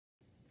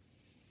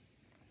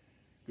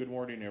Good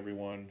morning,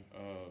 everyone.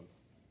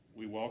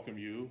 We welcome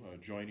you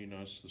joining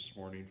us this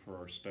morning for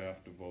our staff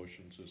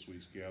devotions as we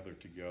gather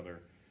together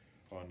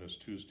on this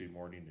Tuesday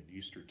morning at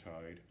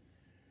Eastertide.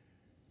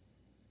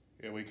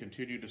 And we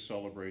continue to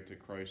celebrate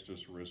that Christ is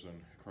risen.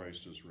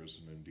 Christ is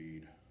risen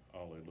indeed.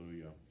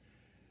 Alleluia.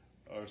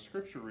 Our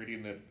scripture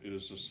reading that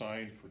is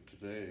assigned for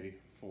today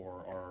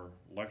for our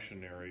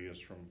lectionary is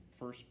from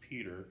 1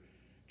 Peter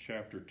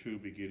chapter 2,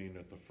 beginning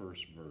at the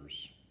first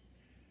verse.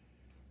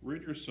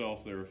 Rid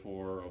yourself,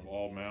 therefore, of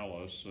all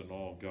malice and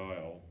all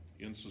guile,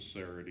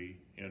 insincerity,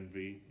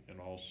 envy, and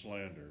all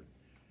slander.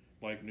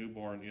 Like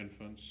newborn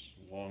infants,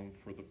 long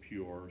for the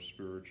pure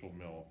spiritual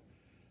milk,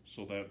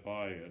 so that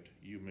by it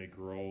you may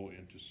grow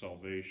into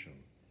salvation.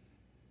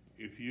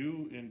 If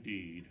you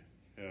indeed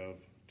have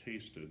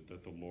tasted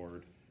that the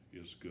Lord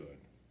is good.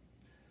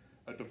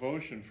 A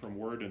devotion from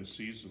Word and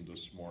Season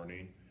this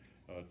morning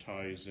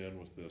ties in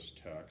with this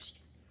text,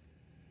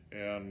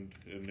 and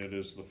it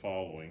is the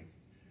following.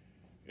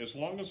 As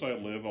long as I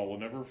live, I will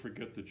never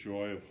forget the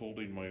joy of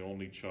holding my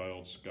only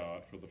child,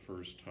 Scott, for the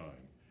first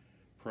time.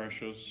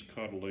 Precious,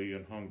 cuddly,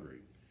 and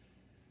hungry.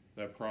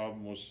 That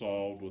problem was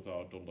solved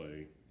without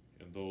delay,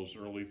 and those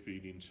early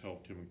feedings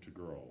helped him to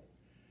grow.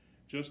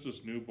 Just as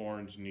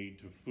newborns need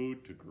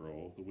food to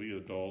grow, we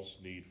adults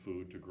need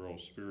food to grow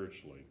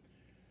spiritually.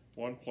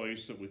 One place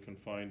that we can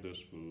find this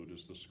food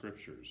is the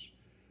Scriptures.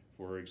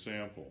 For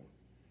example,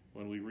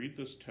 when we read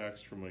this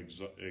text from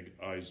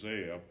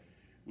Isaiah,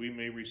 we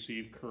may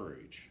receive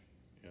courage,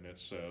 and it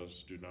says,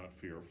 "Do not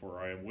fear, for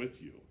I am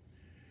with you."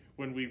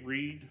 When we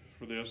read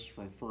for this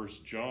from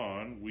 1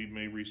 John, we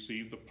may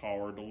receive the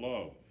power to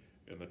love,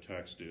 and the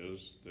text is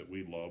that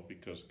we love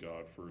because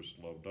God first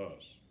loved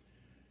us.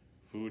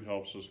 Food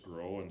helps us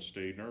grow and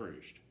stay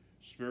nourished.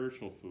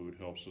 Spiritual food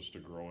helps us to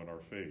grow in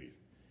our faith.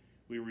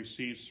 We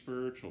receive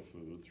spiritual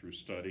food through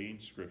studying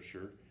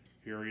Scripture,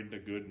 hearing the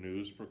good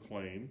news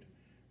proclaimed,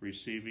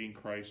 receiving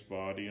Christ's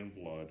body and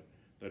blood,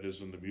 that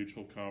is in the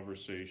mutual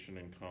conversation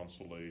and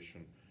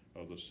consolation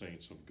of the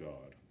saints of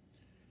God.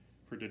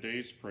 For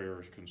today's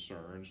prayer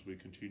concerns, we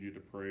continue to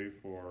pray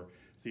for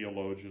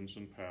theologians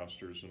and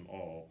pastors and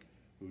all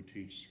who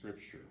teach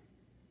Scripture.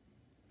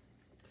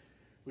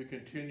 We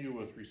continue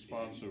with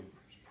responsive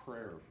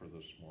prayer for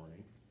this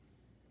morning.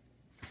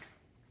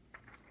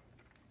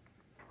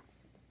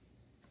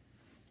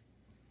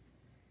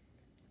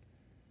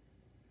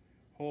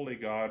 Holy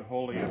God,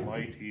 holy and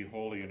mighty,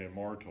 holy and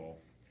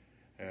immortal,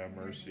 have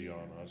mercy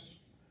on us.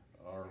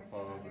 Our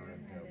Father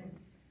in heaven,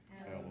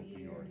 hallowed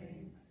be your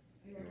name.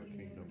 Your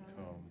kingdom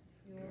come,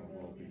 your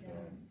will be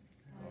done,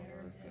 on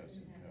earth as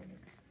in heaven.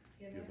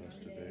 Give us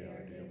today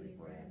our daily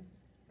bread.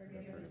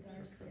 Forgive us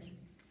our sins,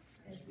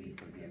 as we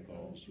forgive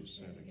those who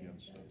sin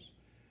against us.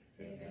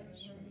 Save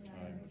us from the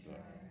time of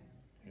death,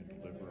 and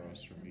deliver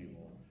us from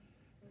evil.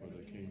 For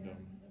the kingdom,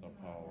 the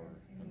power,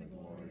 and the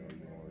glory are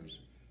yours,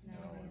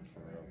 now and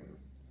forever.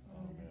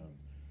 Amen.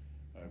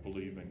 I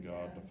believe in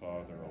God the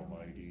Father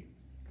Almighty,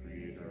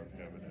 creator of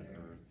heaven and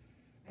earth.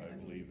 I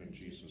believe in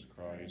Jesus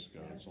Christ,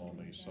 God's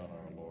only Son,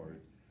 our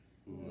Lord,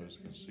 who was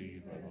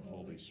conceived by the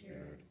Holy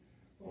Spirit,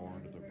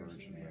 born of the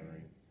Virgin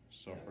Mary,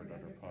 suffered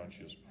under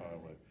Pontius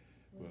Pilate,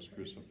 was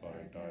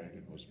crucified, died,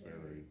 and was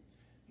buried.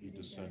 He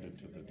descended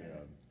to the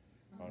dead.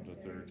 On the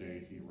third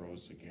day he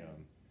rose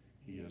again.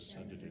 He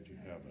ascended into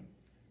heaven.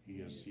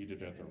 He is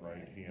seated at the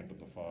right hand of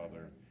the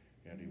Father,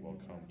 and he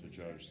will come to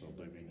judge the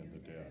living and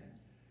the dead.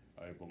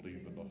 I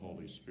believe in the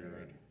Holy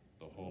Spirit,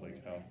 the Holy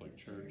Catholic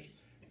Church,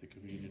 the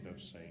communion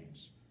of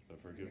saints, the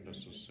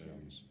forgiveness of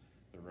sins,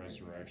 the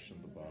resurrection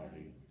of the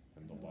body,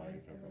 and the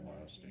life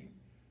everlasting.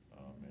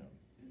 Amen.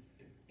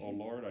 O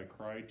Lord, I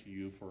cry to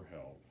you for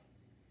help.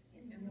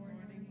 In the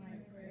morning my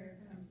prayer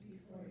comes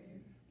before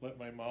you. Let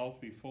my mouth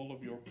be full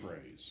of your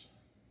praise.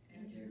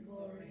 And your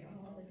glory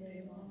all the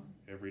day long.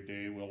 Every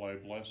day will I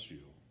bless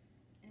you.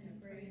 And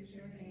praise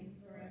your name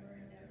forever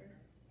and ever.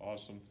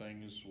 Awesome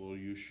things will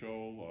you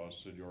show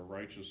us in your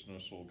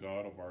righteousness, O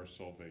God of our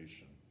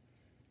salvation.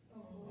 O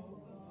hope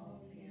of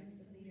all the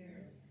ends of the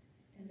earth,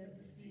 and of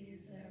the seas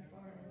that are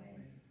far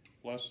away.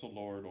 Bless the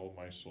Lord, O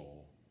my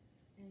soul.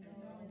 And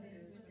all that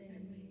is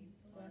within me,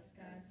 bless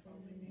God's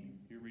holy name.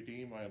 You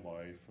redeem my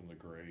life from the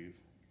grave.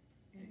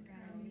 And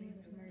crown me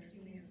with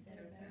mercy and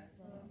steadfast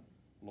love.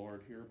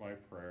 Lord, hear my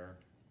prayer.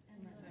 And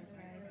let my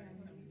cry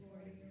come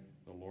before you.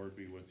 The Lord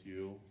be with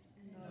you.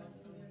 And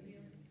also with you.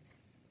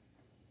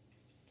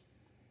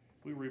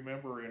 We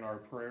remember in our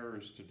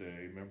prayers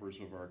today members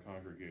of our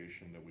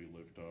congregation that we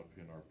lift up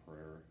in our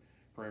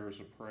prayers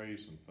of praise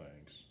and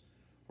thanks.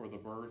 For the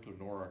birth of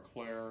Nora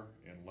Claire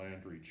and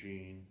Landry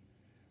Jean,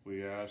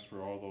 we ask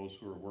for all those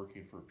who are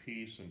working for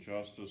peace and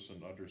justice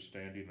and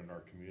understanding in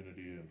our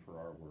community and for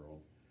our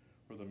world.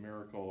 For the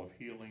miracle of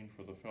healing,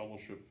 for the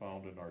fellowship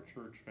found in our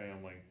church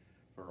family,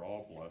 for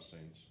all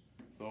blessings,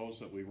 those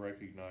that we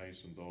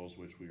recognize and those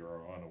which we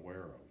are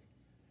unaware of.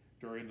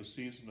 During the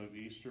season of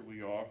Easter,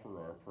 we offer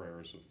our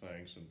prayers of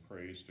thanks and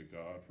praise to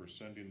God for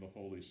sending the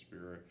Holy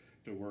Spirit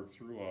to work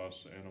through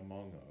us and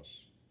among us.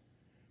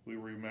 We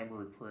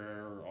remember in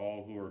prayer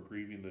all who are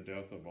grieving the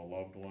death of a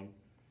loved one,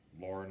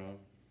 Lorna,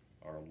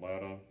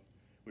 Arletta.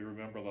 We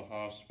remember the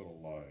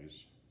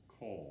hospitalized,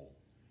 Cole,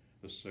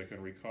 the sick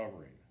and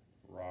recovering,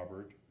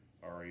 Robert,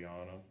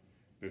 Ariana,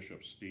 Bishop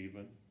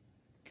Stephen,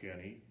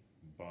 Kenny,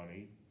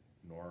 Bunny,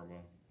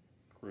 Norma,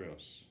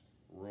 Chris,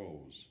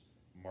 Rose,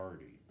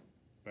 Marty,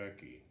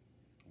 Becky,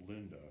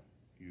 Linda,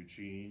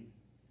 Eugene,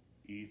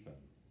 Ethan.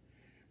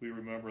 We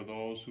remember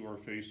those who are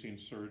facing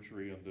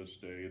surgery on this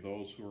day,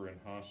 those who are in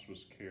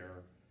hospice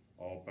care,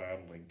 all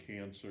battling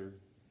cancer,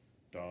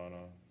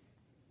 Donna,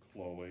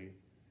 Chloe,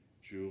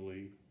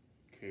 Julie,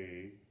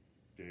 Kay,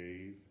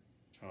 Dave,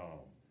 Tom,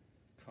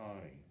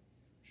 Connie,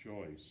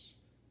 Joyce,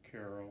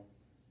 Carol,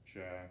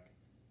 Jack,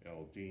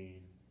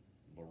 Eldine,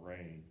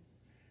 Lorraine.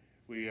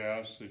 We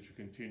ask that you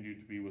continue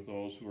to be with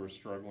those who are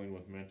struggling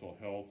with mental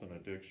health and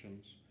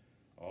addictions,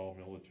 all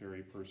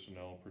military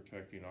personnel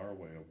protecting our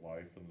way of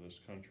life in this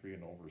country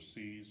and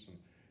overseas,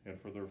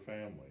 and for their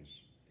families.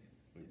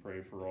 We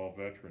pray for all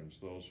veterans,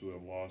 those who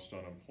have lost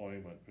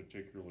unemployment,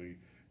 particularly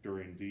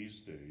during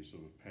these days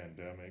of a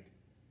pandemic.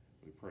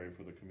 We pray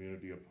for the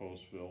community of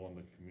Postville and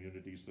the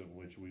communities in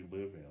which we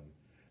live in,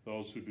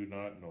 those who do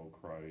not know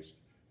Christ,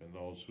 and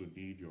those who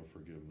need your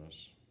forgiveness.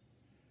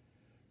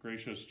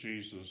 Gracious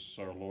Jesus,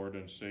 our Lord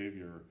and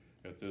Savior,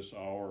 at this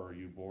hour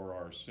you bore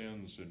our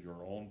sins in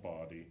your own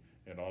body,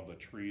 and on the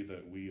tree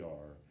that we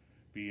are,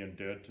 being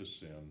dead to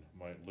sin,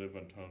 might live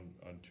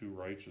unto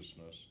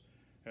righteousness.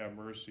 Have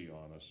mercy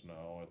on us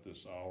now at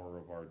this hour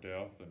of our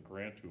death, and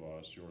grant to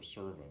us, your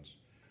servants,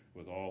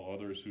 with all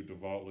others who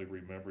devoutly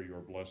remember your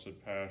blessed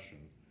passion,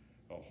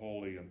 a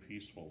holy and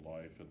peaceful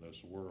life in this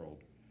world,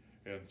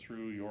 and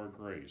through your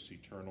grace,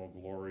 eternal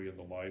glory in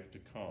the life to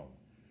come,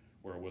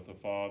 where with the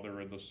Father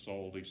and with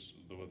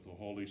the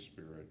Holy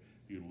Spirit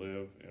you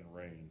live and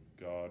reign,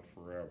 God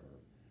forever.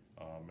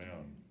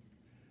 Amen.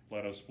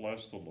 Let us bless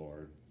the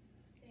Lord.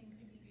 Thanks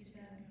be to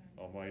God.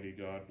 Almighty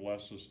God,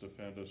 bless us,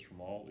 defend us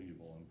from all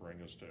evil, and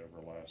bring us to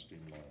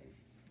everlasting life.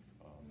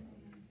 Amen.